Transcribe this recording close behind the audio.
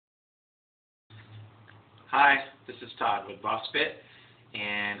Hi, this is Todd with BOSSfit,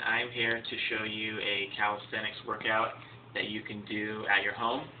 and I'm here to show you a calisthenics workout that you can do at your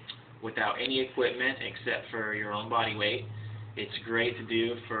home without any equipment except for your own body weight. It's great to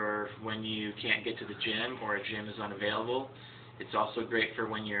do for when you can't get to the gym or a gym is unavailable. It's also great for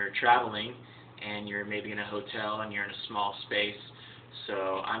when you're traveling and you're maybe in a hotel and you're in a small space.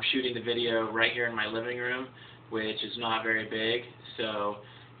 So I'm shooting the video right here in my living room, which is not very big, so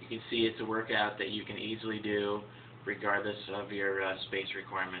you can see it's a workout that you can easily do regardless of your space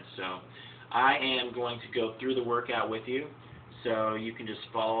requirements. So I am going to go through the workout with you so you can just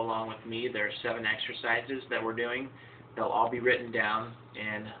follow along with me. There are 7 exercises that we're doing. They'll all be written down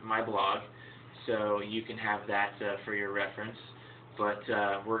in my blog, so you can have that for your reference. But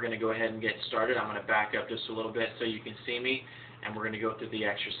we're going to go ahead and get started. I'm going to back up just a little bit so you can see me, and we're going to go through the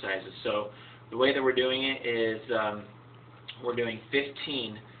exercises. So the way that we're doing it is we're doing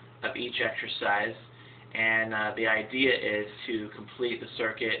 15 of each exercise, and the idea is to complete the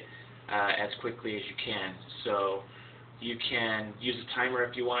circuit as quickly as you can. So you can use a timer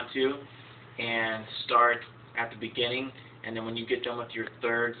if you want to and start at the beginning, and then when you get done with your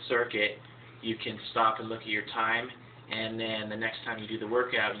 3rd circuit you can stop and look at your time, and then the next time you do the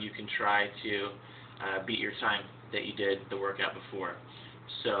workout you can try to beat your time that you did the workout before.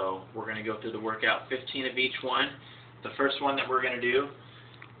 So we're going to go through the workout, 15 of each one. The first one that we're going to do,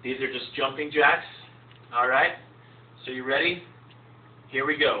 these are just jumping jacks. Alright, so you ready? Here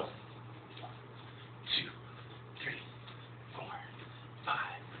we go. 2, 3, 4, 5,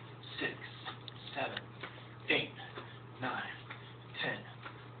 6, 7, 8, 9, 10,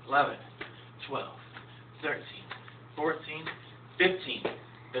 11, 12, 13, 14, 15.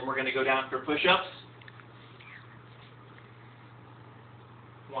 Then we're going to go down for push-ups.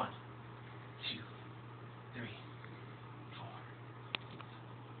 1, 2, 3, 4,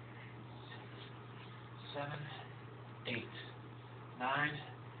 7, 8, 9,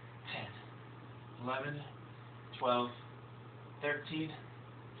 10, 11, 12, 13,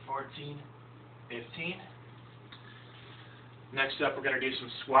 14, 15. Next up, we're going to do some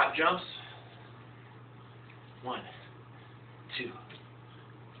squat jumps. 1, 2, 3,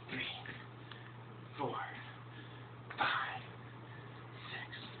 4, 5, 6,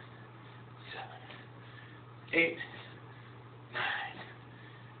 7, 8, 9,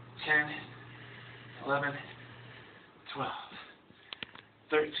 10, 11, 12,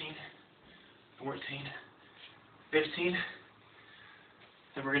 13, 14, 15.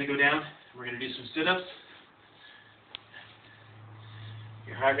 Then we're going to go down. We're going to do some sit-ups.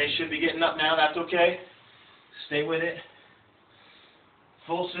 Your heart rate should be getting up now. That's okay. Stay with it.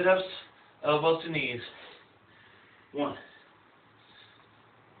 Full sit-ups, elbows to knees. 1,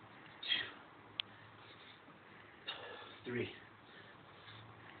 2, 3,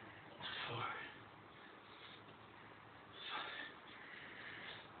 4,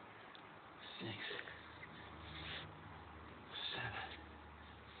 6,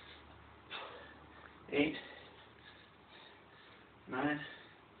 7, 8, 9, 10,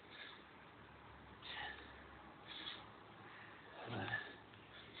 11,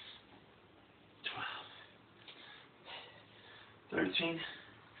 12, 13,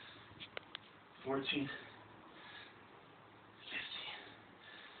 14, 15.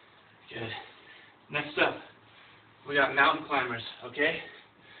 Good. Next up, we got mountain climbers, okay?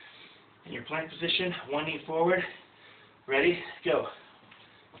 In your plank position, 1 knee forward. Ready? Go.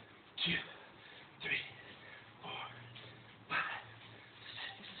 2, 3, 4, 5,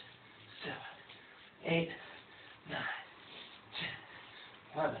 6, 7, 8, 9,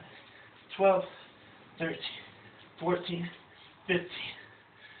 10, 11, 12, 13, 14, 15.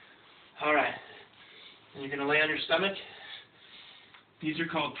 All right. And you're going to lay on your stomach. These are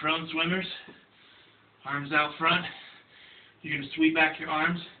called prone swimmers. Arms out front. You're going to sweep back your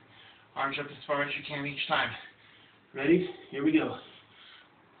arms. Arms up as far as you can each time. Ready? Here we go. 1,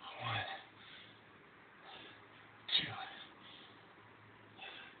 2,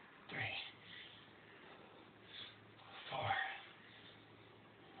 3, 4, 5,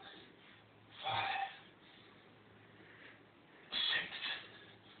 6,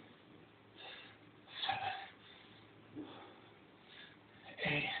 7,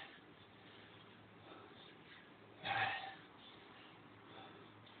 8, 9,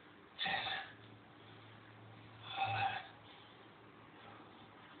 10, 11,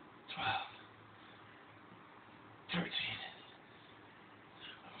 12, 13,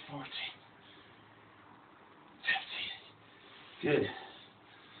 14, 15. Good.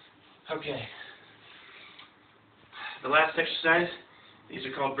 Okay. The last exercise, these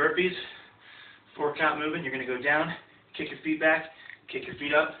are called burpees. 4 count movement. You're going to go down, kick your feet back, kick your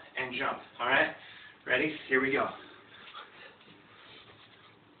feet up, and jump. Alright? Ready? Here we go.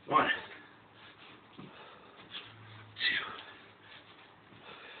 1, 2,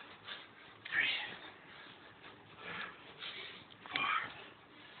 3, 4,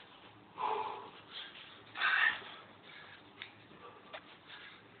 5,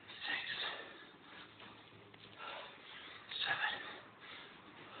 6,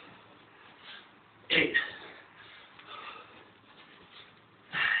 7, 8,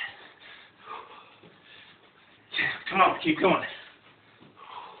 9, 10. Come on, keep going.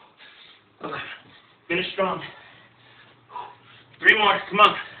 11. Finish strong. 3 more. Come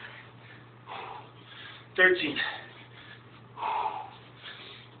on. 13.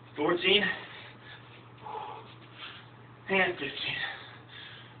 14. And 15.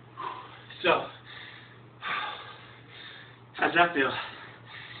 So, how's that feel?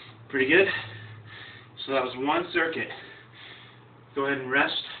 Pretty good? So that was 1 circuit. Go ahead and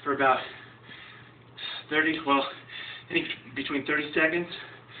rest for about 30, well, I think between 30 seconds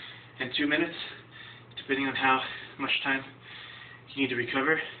and 2 minutes, depending on how much time you need to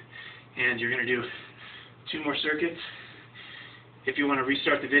recover. And you're going to do 2 more circuits. If you want to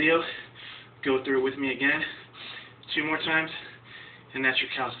restart the video, go through it with me again 2 more times, and that's your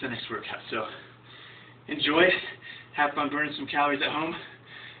calisthenics workout. So enjoy, have fun burning some calories at home,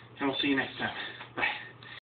 and we'll see you next time.